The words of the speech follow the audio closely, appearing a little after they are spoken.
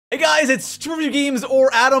Guys, it's Trivia Games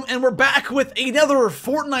or Adam, and we're back with another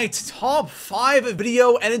Fortnite Top 5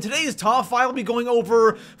 video, and in today's Top 5, I'll be going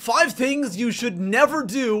over 5 things you should never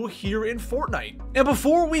do here in Fortnite. And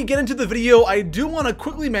before we get into the video, I do want to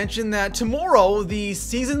quickly mention that tomorrow, the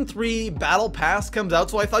Season 3 Battle Pass comes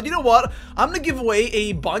out, so I thought, you know what, I'm going to give away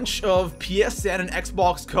a bunch of PSN and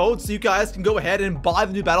Xbox codes so you guys can go ahead and buy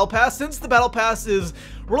the new Battle Pass. Since the Battle Pass is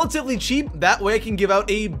relatively cheap, that way I can give out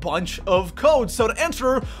a bunch of codes. So to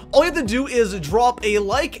enter, all you have to do is drop a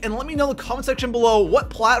like and let me know in the comment section below what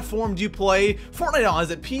platform do you play Fortnite on.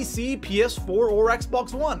 Is it PC, PS4, or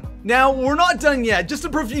Xbox One? Now, we're not done yet. Just to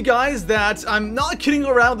prove to you guys that I'm not kidding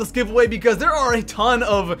around with this giveaway, because there are a ton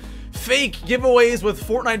of fake giveaways with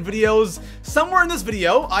Fortnite videos. Somewhere in this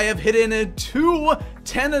video, I have hidden 2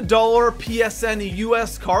 $10 PSN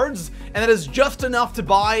US cards, and that is just enough to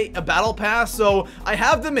buy a battle pass. So I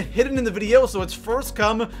have them hidden in the video, so it's first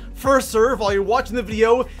come, first serve. While you're watching the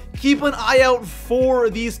video, keep an eye out for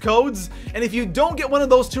these codes, and if you don't get one of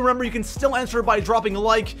those two, remember you can still enter by dropping a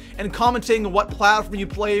like and commenting what platform you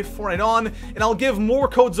play Fortnite on, and I'll give more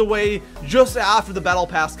codes away just after the battle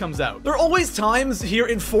pass comes out. There are always times here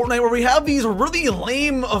in Fortnite where we have these really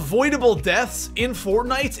lame avoidable deaths in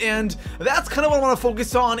Fortnite, and that's kind of what I want to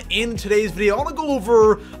focus on in today's video. I want to go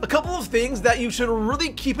over a couple of things that you should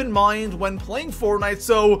really keep in mind when playing Fortnite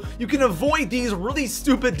so you can avoid these really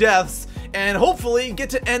stupid deaths and hopefully get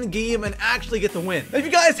to end game and actually get the win. Now, if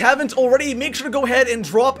you guys haven't already, make sure to go ahead and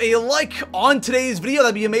drop a like on today's video.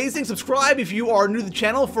 That'd be amazing. Subscribe if you are new to the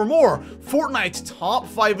channel for more Fortnite Top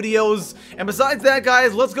 5 videos. And besides that,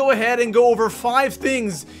 guys, let's go ahead and go over 5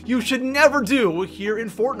 things you should never do here in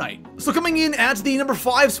Fortnite. So coming in at the number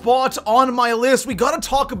 5 spot on my list, we gotta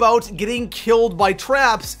talk about getting killed by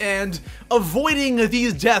traps and avoiding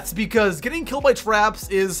these deaths, because getting killed by traps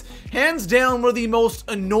is hands down one of the most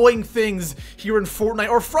annoying things here in Fortnite,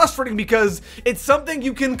 or frustrating, because it's something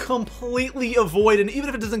you can completely avoid, and even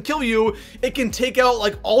if it doesn't kill you, it can take out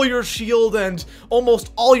like all your shield and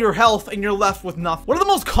almost all your health, and you're left with nothing. One of the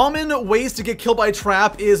most common ways to get killed by a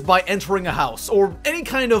trap is by entering a house or any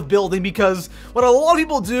kind of building, because what a lot of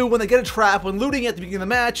people do when they get a trap when looting at the beginning of the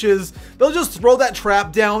match is they'll just throw that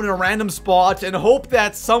trap down in a random spot and hope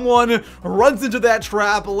that someone runs into that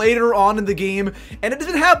trap later on in the game. And it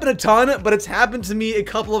doesn't happen a ton, but it's happened to me a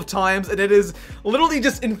couple of times, and it is literally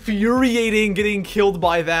just infuriating getting killed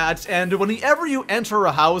by that. And whenever you enter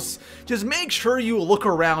a house, just make sure you look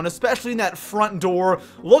around, especially in that front door.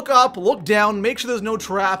 Look up, look down, make sure there's no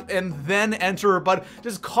trap, and then enter. But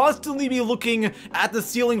just constantly be looking at the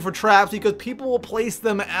ceiling for traps, because people will place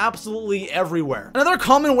them absolutely everywhere. Another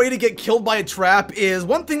common way to get killed by a trap is,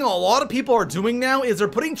 one thing a lot of people are doing now is they're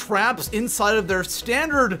putting traps inside of their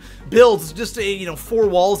standard builds, just a 4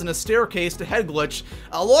 walls and a staircase to head glitch.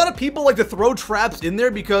 A lot of people like to throw traps in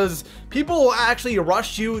there because people will actually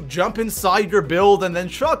rush you, jump inside your build, and then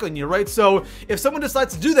shotgun you, right? So if someone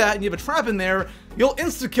decides to do that and you have a trap in there, you'll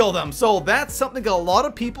insta-kill them. So that's something a lot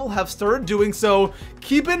of people have started doing. So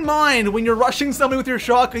keep in mind, when you're rushing somebody with your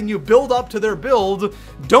shotgun, you build up to their build,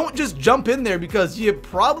 don't just jump in there, because you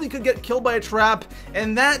probably could get killed by a trap,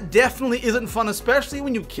 and that definitely isn't fun, especially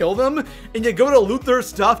when you kill them and you go to loot their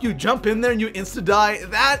stuff, you jump in there and you insta-die.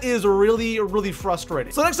 That is really, really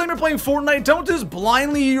frustrating. So next time you're playing Fortnite, don't just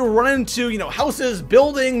blindly run into, houses,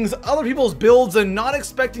 buildings, other people's builds, and not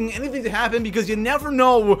expecting anything to happen, because you never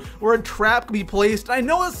know where a trap could be placed. I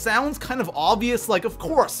know it sounds kind of obvious, like of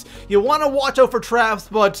course you want to watch out for traps,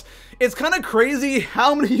 but it's kind of crazy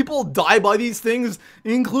how many people die by these things,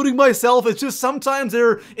 including myself. It's just sometimes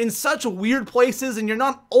they're in such weird places and you're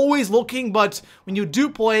not always looking, but when you do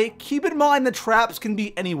play, keep in mind that traps can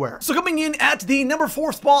be anywhere. So coming in at the number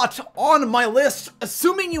 4 spot on my list,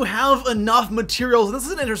 assuming you have enough materials, and this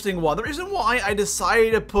is an interesting one. The reason why I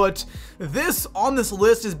decided to put this on this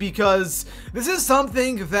list is because this is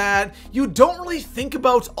something that you don't really think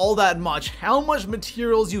about all that much, how much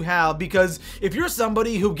materials you have, because if you're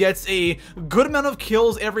somebody who gets a good amount of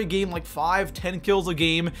kills every game, like 5-10 kills a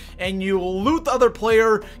game, and you loot the other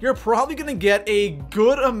player, you're probably going to get a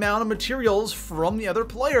good amount of materials from the other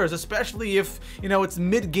players, especially if, it's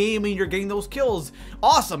mid-game and you're getting those kills.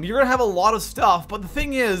 Awesome, you're going to have a lot of stuff, but the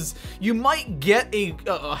thing is, you might get a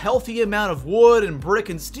healthy amount of wood and brick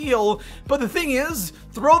and steel, but the thing is,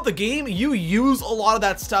 throughout the game, you use a lot of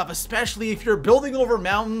that stuff, especially if you're building over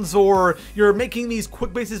mountains, or you're making these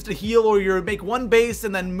quick bases to heal, or you make one base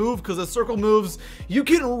and then move because the circle moves, you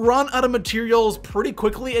can run out of materials pretty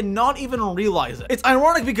quickly and not even realize it. It's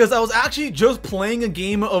ironic because I was actually just playing a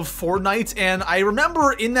game of Fortnite, and I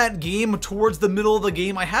remember in that game, towards the middle of the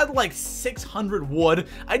game, I had like 600 wood.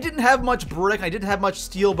 I didn't have much brick, I didn't have much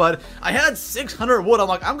steel, but I had 600 wood. I'm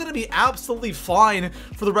like, I'm gonna be absolutely fine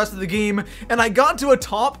for the rest of the game. And I got to a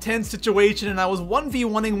top 10 situation, and I was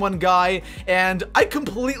 1v1ing one guy, and I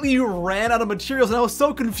completely ran out of materials, and I was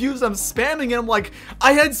so confused. I'm spamming it. I'm like,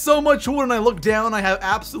 I had so much wood, and I look down, I have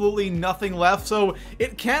absolutely nothing left. So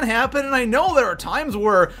it can happen, and I know there are times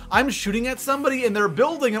where I'm shooting at somebody and they're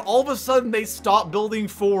building, and all of a sudden they stop building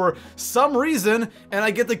for some reason, and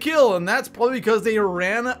I get the kill, and that's probably because they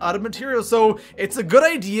ran out of material. So it's a good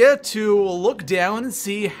idea to look down and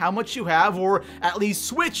see how much you have, or at least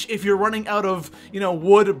switch if you're running out of, you know,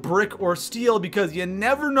 wood, brick, or steel, because you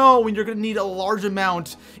never know when you're going to need a large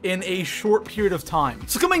amount in a short period of time.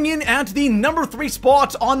 So coming in at the number 3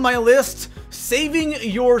 spot on my list, saving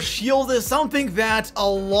your shield is something that a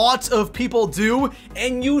lot of people do,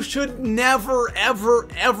 and you should never,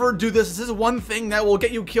 ever do this. This is one thing that will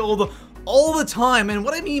get you killed all the time. And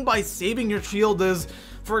what I mean by saving your shield is,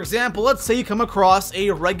 for example, let's say you come across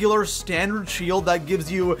a regular standard shield that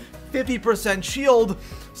gives you 50% shield.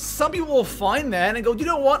 Some people will find that and go, you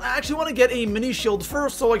know what, I actually want to get a mini shield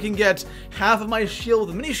first so I can get half of my shield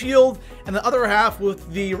with the mini shield and the other half with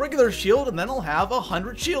the regular shield, and then I'll have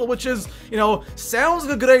 100 shield, which is, you know, sounds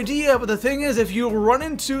like a good idea. But the thing is, if you run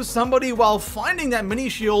into somebody while finding that mini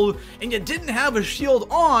shield and you didn't have a shield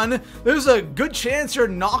on, there's a good chance you're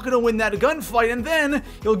not going to win that gunfight, and then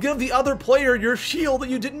you'll give the other player your shield that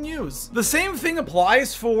you didn't use. The same thing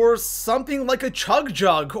applies for something like a chug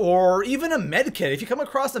jug or even a med kit. If you come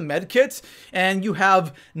across a med kit and you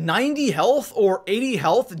have 90 health or 80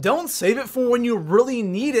 health, don't save it for when you really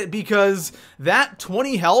need it, because that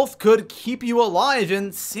 20 health could keep you alive.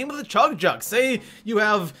 And same with the chug jug. Say you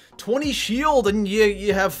have 20 shield and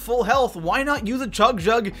you have full health, why not use a chug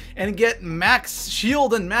jug and get max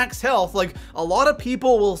shield and max health? Like, a lot of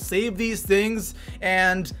people will save these things,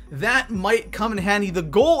 and that might come in handy. The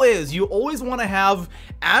goal is you always want to have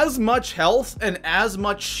as much health and as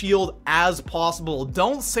much shield as possible.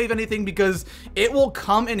 Don't save anything because it will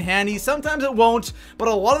come in handy. Sometimes it won't, but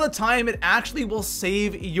a lot of the time it actually will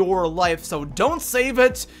save your life. So don't save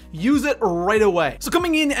it, use it right away. So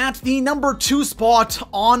coming in at the number 2 spot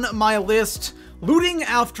on my list, looting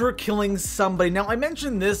after killing somebody. Now, I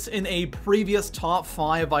mentioned this in a previous top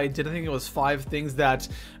 5 I did. I think it was 5 things that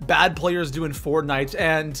bad players do in Fortnite,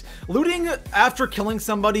 and looting after killing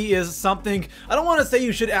somebody is something, I don't want to say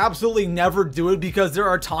you should absolutely never do it, because there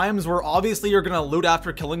are times where obviously you're going to loot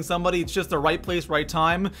after killing somebody. It's just the right place, right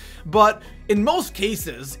time. But in most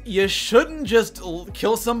cases, you shouldn't just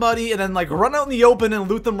kill somebody and then like run out in the open and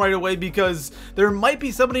loot them right away, because there might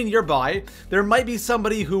be somebody nearby. There might be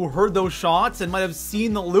somebody who heard those shots and might have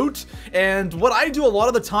seen the loot. And what I do a lot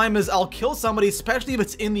of the time is I'll kill somebody, especially if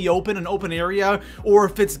it's in the open, an open area, or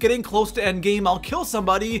if it's getting close to end game, I'll kill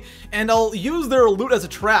somebody and I'll use their loot as a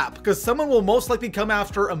trap, because someone will most likely come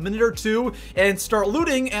after a minute or 2 and start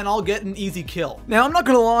looting, and I'll get an easy kill. Now, I'm not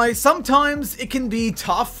gonna lie, sometimes it can be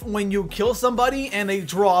tough when you kill somebody and they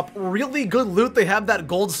drop really good loot. They have that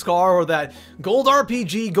gold scar or that gold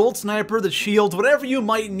RPG, gold sniper, the shield, whatever you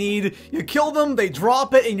might need. You kill them, they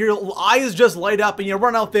drop it, and your eyes just light up and you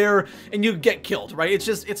run out there and you get killed, right? It's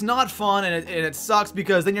just, it's not fun, and it sucks,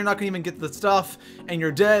 because then you're not gonna even get the stuff and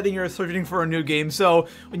you're dead and you're searching for a new game. So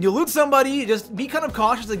when you loot somebody, just be kind of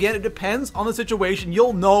cautious. Again, it depends on the situation.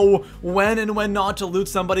 You'll know when and when not to loot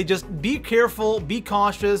somebody. Just be careful, be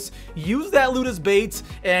cautious, use that loot as bait,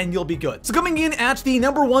 and you'll be good. So coming in at the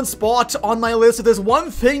number 1 spot on my list, if there's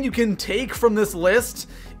one thing you can take from this list,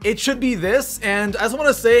 it should be this. And I just want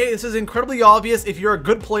to say, this is incredibly obvious. If you're a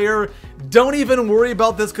good player, don't even worry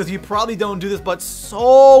about this, because you probably don't do this, but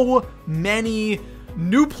so many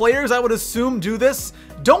new players, I would assume, do this.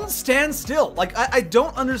 Don't stand still. Like, I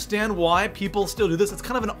don't understand why people still do this. It's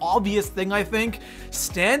kind of an obvious thing, I think.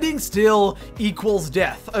 Standing still equals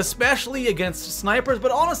death, especially against snipers,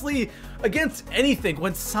 but honestly, against anything.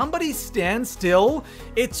 When somebody stands still,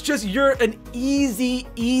 it's just, you're an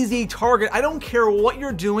easy target. I don't care what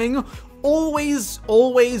you're doing. Always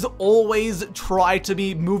try to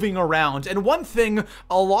be moving around. And one thing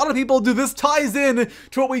a lot of people do, this ties in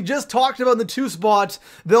to what we just talked about in the 2 spot.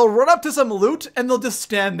 They'll run up to some loot and they'll just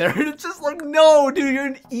stand there. And it's just like, no, dude, you're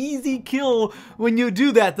an easy kill when you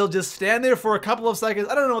do that. They'll just stand there for a couple of seconds.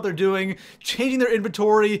 I don't know what they're doing, changing their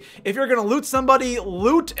inventory. If you're gonna loot somebody,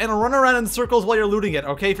 loot and run around in circles while you're looting it,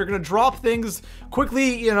 okay? If you're gonna drop things,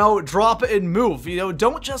 quickly, you know, drop it and move. You know,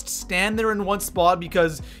 don't just stand there in one spot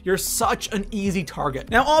because you're such such an easy target.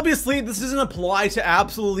 Now, obviously, this doesn't apply to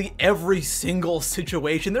absolutely every single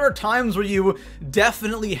situation. There are times where you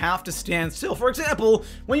definitely have to stand still. For example,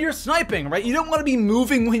 when you're sniping, right? You don't want to be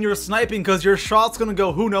moving when you're sniping because your shot's going to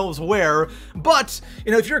go who knows where. But,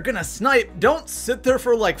 you know, if you're going to snipe, don't sit there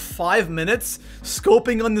for like 5 minutes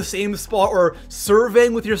scoping on the same spot or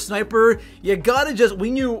surveying with your sniper. You gotta just,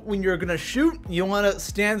 when you're gonna shoot, you want to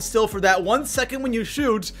stand still for that 1 second when you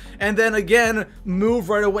shoot, and then again move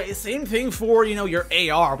right away. Same thing for, you know, your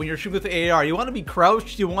AR. When you're shooting with the AR, you want to be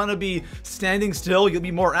crouched, you want to be standing still, you'll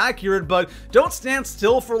be more accurate, but don't stand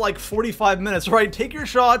still for like 45 minutes, right? Take your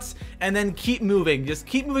shots and then keep moving. Just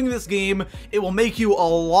keep moving this game. It will make you a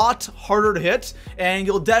lot harder to hit, and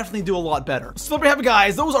you'll definitely do a lot better. So there we have it,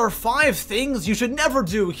 guys. Those are 5 things you should never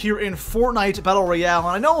do here in Fortnite Battle Royale.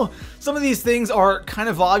 And I know some of these things are kind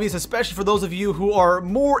of obvious, especially for those of you who are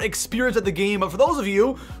more experienced at the game, but for those of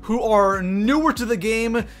you who are newer to the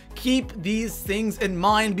game, keep these things in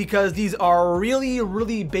mind because these are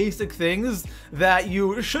really basic things that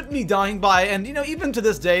you shouldn't be dying by. And you know, even to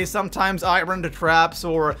this day, sometimes I run into traps,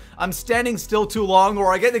 or I'm standing still too long,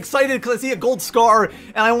 or I get excited because I see a gold scar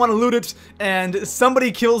and I want to loot it and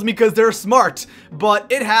somebody kills me because they're smart.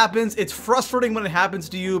 But it happens. It's frustrating when it happens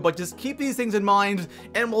to you, but just keep these things in mind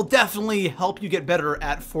and will definitely help you get better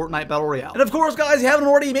at Fortnite Battle Royale. And of course, guys, if you haven't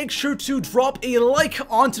already, make sure to drop a like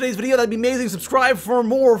on today's video. That'd be amazing. Subscribe for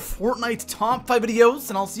more Fortnite top 5 videos,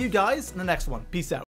 and I'll see you guys in the next one. Peace out.